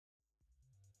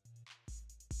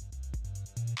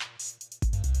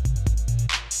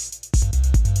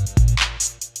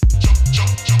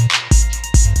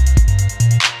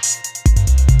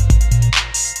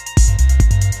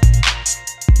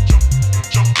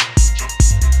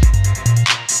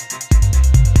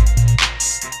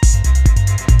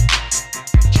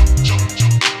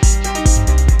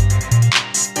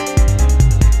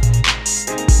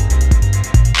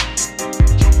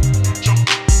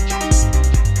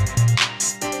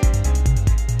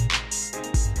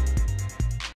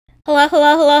Hello,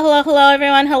 hello, hello, hello, hello,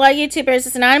 everyone. Hello, YouTubers.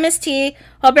 It's Anonymous T.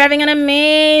 Hope you're having an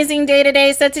amazing day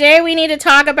today. So today we need to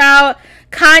talk about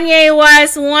Kanye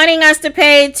West wanting us to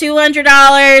pay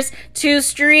 $200 to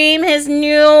stream his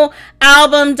new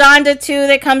album, DONDA 2,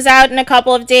 that comes out in a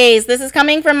couple of days. This is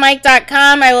coming from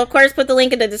Mike.com. I will, of course, put the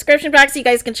link in the description box so you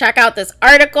guys can check out this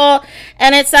article.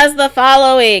 And it says the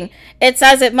following. It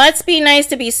says, it must be nice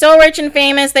to be so rich and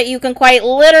famous that you can quite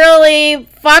literally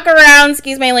fuck around,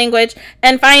 excuse my language,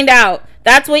 and find out.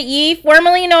 That's what Ye,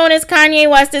 formerly known as Kanye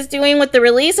West, is doing with the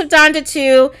release of DONDA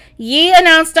 2. Ye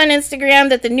announced on Instagram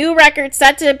that the new record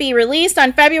set to be released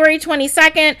on February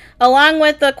 22nd, along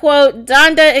with the, quote,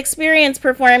 DONDA Experience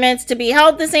performance to be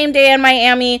held the same day in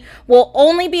Miami, will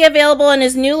only be available on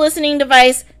his new listening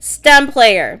device, STEM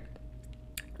Player.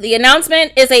 The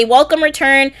announcement is a welcome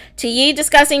return to Ye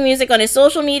discussing music on his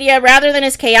social media rather than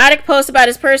his chaotic posts about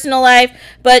his personal life.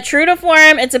 But true to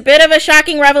form, it's a bit of a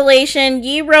shocking revelation.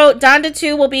 Ye wrote, "DONDA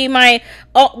 2 will be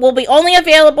only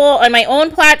available on my own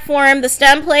platform, the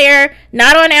STEM Player,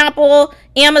 not on Apple,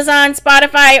 Amazon,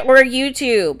 Spotify, or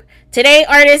YouTube. Today,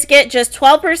 artists get just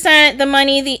 12% the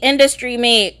money the industry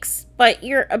makes. But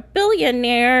you're a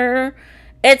billionaire.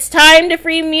 It's time to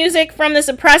free music from this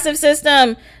oppressive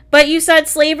system." But you said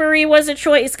slavery was a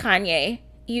choice, Kanye.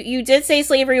 You did say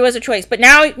slavery was a choice, but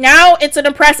now it's an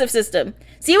oppressive system.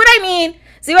 See what I mean?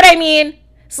 See what I mean?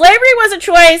 Slavery was a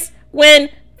choice when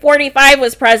 45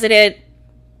 was president.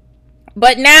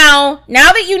 But now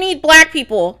that you need black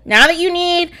people, now that you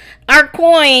need our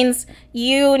coins,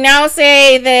 you now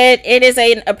say that it is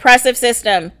an oppressive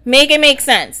system. Make it make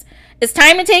sense. It's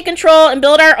time to take control and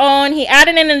build our own. He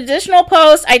added in an additional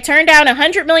post, "I turned down a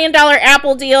 $100 million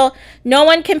Apple deal. No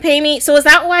one can pay me." So is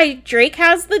that why Drake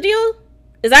has the deal?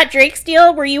 Is that Drake's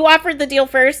deal? Were you offered the deal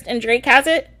first and Drake has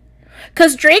it?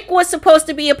 Because Drake was supposed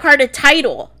to be a part of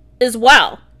Tidal as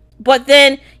well. But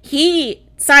then he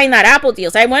signed that Apple deal.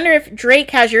 So I wonder if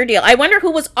Drake has your deal. I wonder who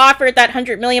was offered that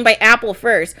 $100 million by Apple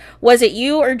first. Was it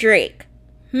you or Drake?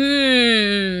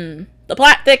 The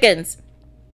plot thickens.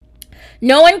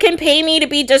 "No one can pay me to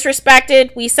be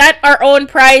disrespected. We set our own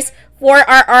price for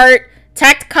our art.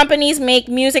 Tech companies make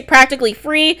music practically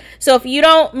free. So if you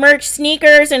don't merch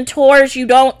sneakers and tours, you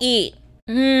don't eat."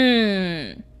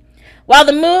 While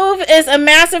the move is a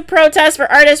massive protest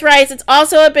for artists' rights, it's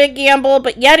also a big gamble.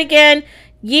 But yet again,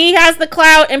 Ye has the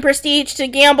clout and prestige to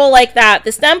gamble like that.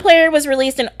 The STEM Player was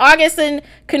released in August in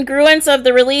congruence of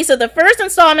the release of the first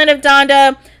installment of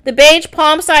DONDA. The beige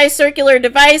palm-sized circular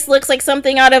device looks like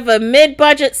something out of a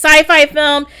mid-budget sci-fi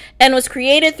film and was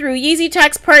created through Yeezy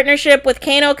Tech's partnership with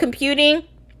Kanye Computing.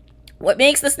 What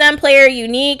makes the STEM Player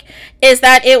unique is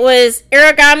that it was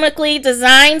ergonomically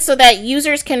designed so that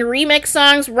users can remix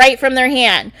songs right from their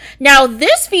hand. Now,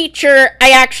 this feature I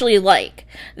actually like,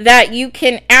 that you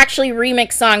can actually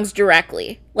remix songs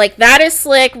directly. Like, that is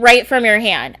slick right from your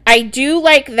hand. I do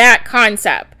like that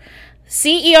concept.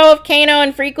 CEO of Kanye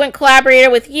and frequent collaborator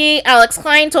with Ye, Alex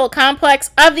Klein, told Complex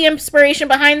of the inspiration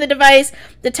behind the device.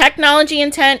 "The technology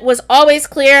intent was always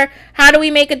clear. How do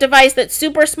we make a device that's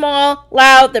super small,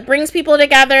 loud, that brings people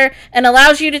together, and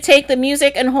allows you to take the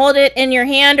music and hold it in your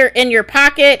hand or in your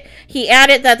pocket?" He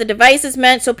added that the device is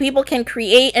meant so people can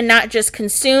create and not just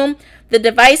consume. The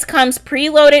device comes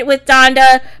preloaded with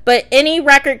DONDA, but any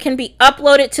record can be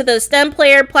uploaded to the STEM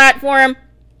Player platform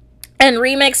and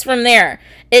remixed from there.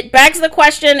 It begs the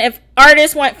question if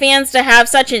artists want fans to have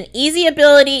such an easy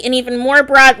ability, and even more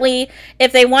broadly,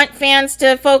 if they want fans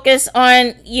to focus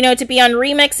on, to be on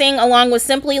remixing along with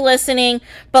simply listening.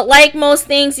 But like most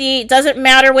things, Ye, doesn't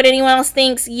matter what anyone else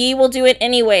thinks, Ye will do it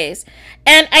anyways.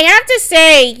 And I have to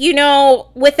say,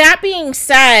 with that being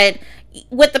said,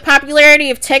 with the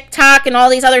popularity of TikTok and all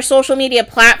these other social media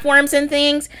platforms and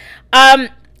things,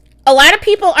 a lot of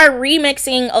people are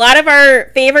remixing a lot of our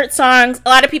favorite songs. A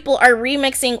lot of people are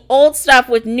remixing old stuff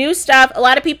with new stuff. A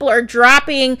lot of people are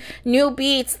dropping new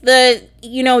beats. The,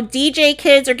 DJ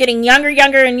kids are getting younger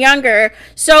and younger.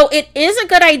 So it is a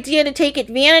good idea to take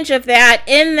advantage of that,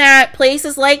 in that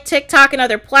places like TikTok and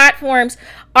other platforms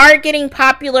are getting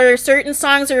popular. Certain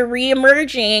songs are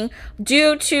re-emerging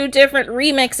due to different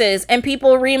remixes, and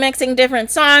people remixing different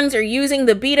songs or using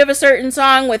the beat of a certain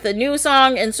song with a new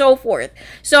song and so forth.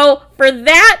 So for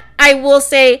that, I will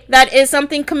say that is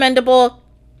something commendable,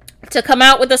 to come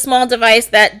out with a small device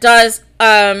that does,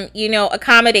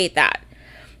 accommodate that.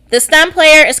 The STEM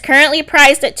Player is currently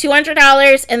priced at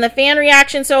 $200, and the fan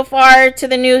reaction so far to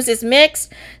the news is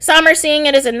mixed. Some are seeing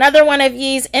it as another one of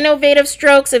Ye's innovative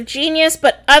strokes of genius,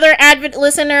 but other avid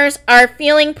listeners are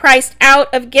feeling priced out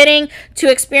of getting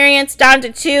to experience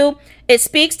DONDA 2. It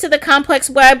speaks to the complex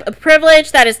web of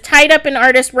privilege that is tied up in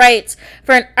artist rights.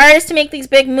 For an artist to make these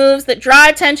big moves that draw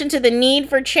attention to the need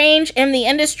for change in the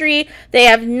industry, they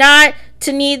have not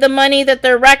to need the money that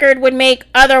their record would make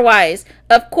otherwise.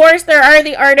 Of course, there are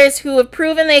the artists who have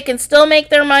proven they can still make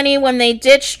their money when they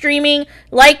ditch streaming,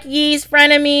 like Ye's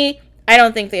Frenemy. I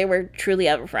don't think they were truly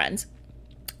ever friends.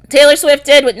 Taylor Swift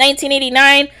did with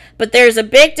 1989, but there's a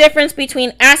big difference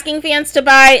between asking fans to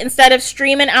buy instead of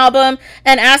stream an album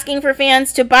and asking for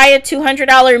fans to buy a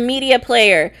 $200 media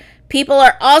player. People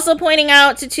are also pointing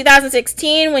out to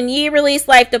 2016 when Ye released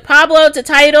Life of Pablo to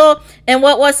Tidal and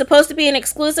what was supposed to be an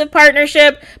exclusive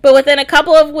partnership, but within a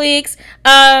couple of weeks,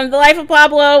 the Life of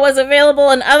Pablo was available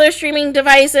on other streaming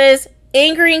devices,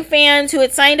 angering fans who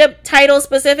had signed up Tidal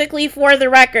specifically for the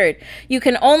record. You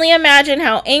can only imagine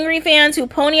how angry fans who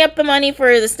pony up the money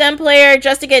for the STEM player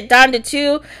just to get Donda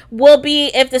 2 will be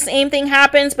if the same thing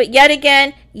happens, but yet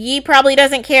again, Ye probably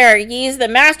doesn't care. Ye's the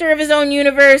master of his own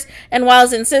universe, and while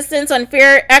his insistence on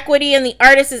fair equity in the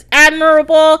artist is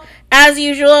admirable, as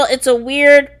usual, it's a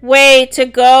weird way to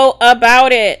go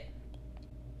about it.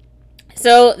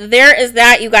 So there is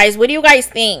that, you guys. What do you guys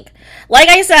think? Like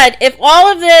I said, if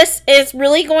all of this is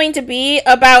really going to be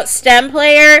about STEM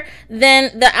player,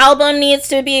 then the album needs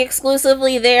to be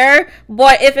exclusively there.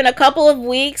 But if in a couple of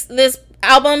weeks this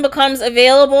album becomes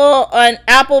available on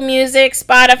Apple Music,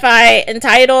 Spotify, and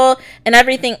Tidal, and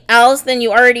everything else, then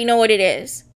you already know what it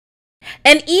is.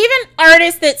 And even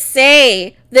artists that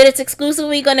say that it's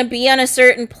exclusively going to be on a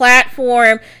certain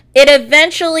platform, it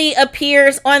eventually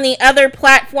appears on the other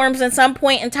platforms at some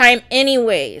point in time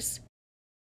anyways.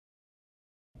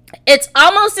 It's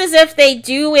almost as if they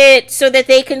do it so that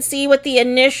they can see what the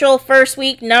initial first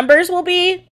week numbers will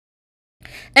be.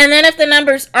 And then if the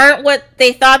numbers aren't what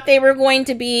they thought they were going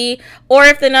to be, or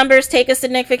if the numbers take a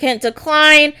significant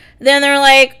decline, then they're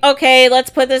like, okay, let's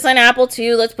put this on Apple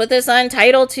too, let's put this on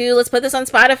Tidal too, let's put this on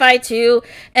Spotify too,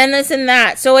 and this and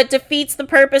that. So it defeats the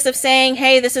purpose of saying,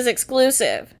 hey, this is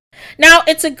exclusive. Now,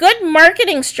 it's a good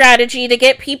marketing strategy to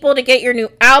get people to get your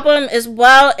new album as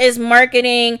well as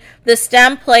marketing the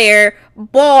STEM player.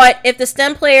 But if the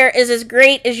STEM player is as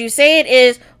great as you say it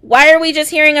is, why are we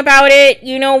just hearing about it,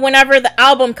 you know, whenever the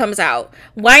album comes out?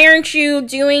 Why aren't you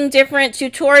doing different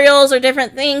tutorials or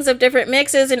different things of different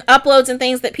mixes and uploads and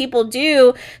things that people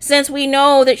do, since we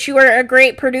know that you are a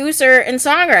great producer and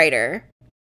songwriter?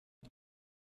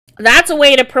 That's a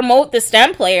way to promote the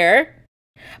STEM player.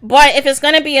 But if it's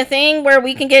going to be a thing where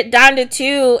we can get Donda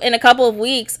 2 in a couple of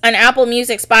weeks on Apple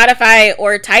Music, Spotify,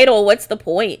 or Tidal, what's the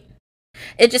point?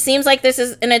 It just seems like this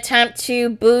is an attempt to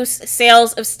boost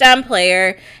sales of STEM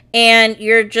player, and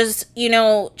you're just, you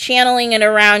know, channeling it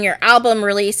around your album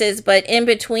releases. But in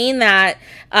between that,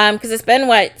 because it's been,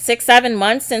 what, 6-7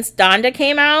 months since Donda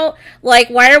came out? Like,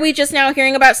 why are we just now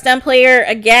hearing about STEM player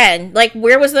again? Like,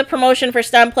 where was the promotion for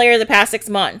STEM player the past 6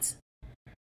 months?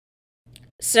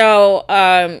 So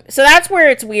that's where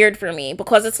it's weird for me,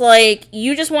 because it's like,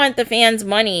 you just want the fans'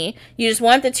 money. You just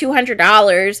want the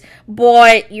 $200,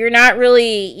 but you're not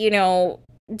really, you know,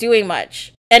 doing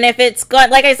much. And if it's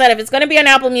like I said, if it's going to be on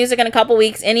Apple Music in a couple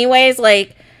weeks anyways,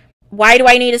 like, why do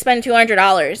I need to spend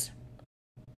 $200?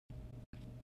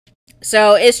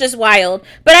 So it's just wild.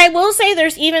 But I will say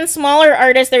there's even smaller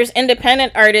artists, there's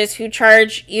independent artists who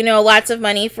charge, you know, lots of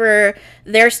money for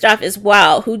their stuff as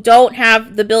well, who don't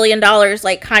have the $1 billion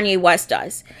like Kanye West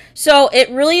does. So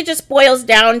it really just boils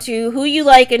down to who you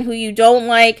like and who you don't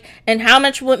like, and how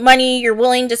much money you're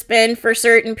willing to spend for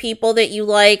certain people that you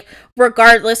like,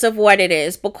 regardless of what it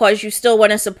is, because you still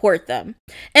want to support them.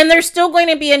 And there's still going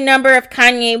to be a number of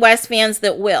Kanye West fans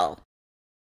that will.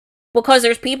 Because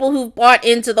there's people who've bought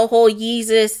into the whole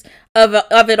Yeezus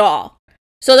of it all.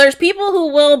 So there's people who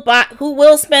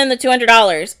will spend the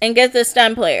 $200 and get this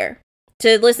STEM player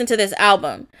to listen to this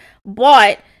album.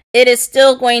 But it is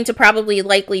still going to probably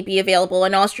likely be available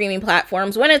on all streaming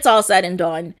platforms when it's all said and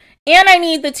done. And I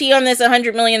need the tea on this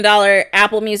 $100 million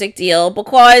Apple Music deal,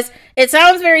 because it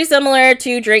sounds very similar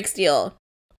to Drake's deal.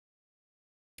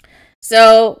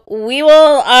 So we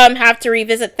will have to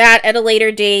revisit that at a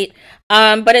later date.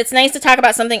 But it's nice to talk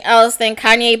about something else than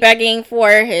Kanye begging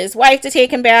for his wife to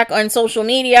take him back on social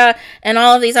media and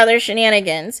all of these other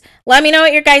shenanigans. Let me know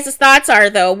what your guys' thoughts are,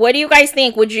 though. What do you guys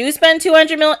think? Would you spend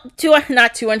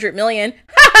not 200 million.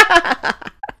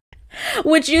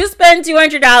 Would you spend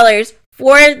 $200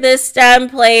 for this STEM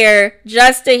player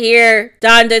just to hear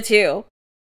Donda 2?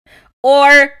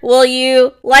 Or will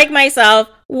you, like myself,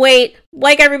 wait,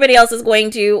 like everybody else is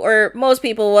going to, or most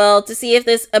people will, to see if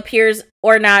this appears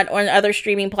or not on other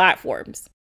streaming platforms?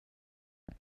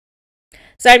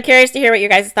 So I'm curious to hear what your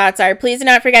guys' thoughts are. Please do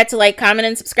not forget to like, comment,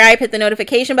 and subscribe. Hit the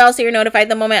notification bell so you're notified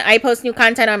the moment I post new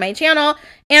content on my channel.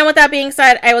 And with that being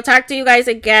said, I will talk to you guys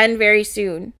again very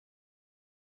soon.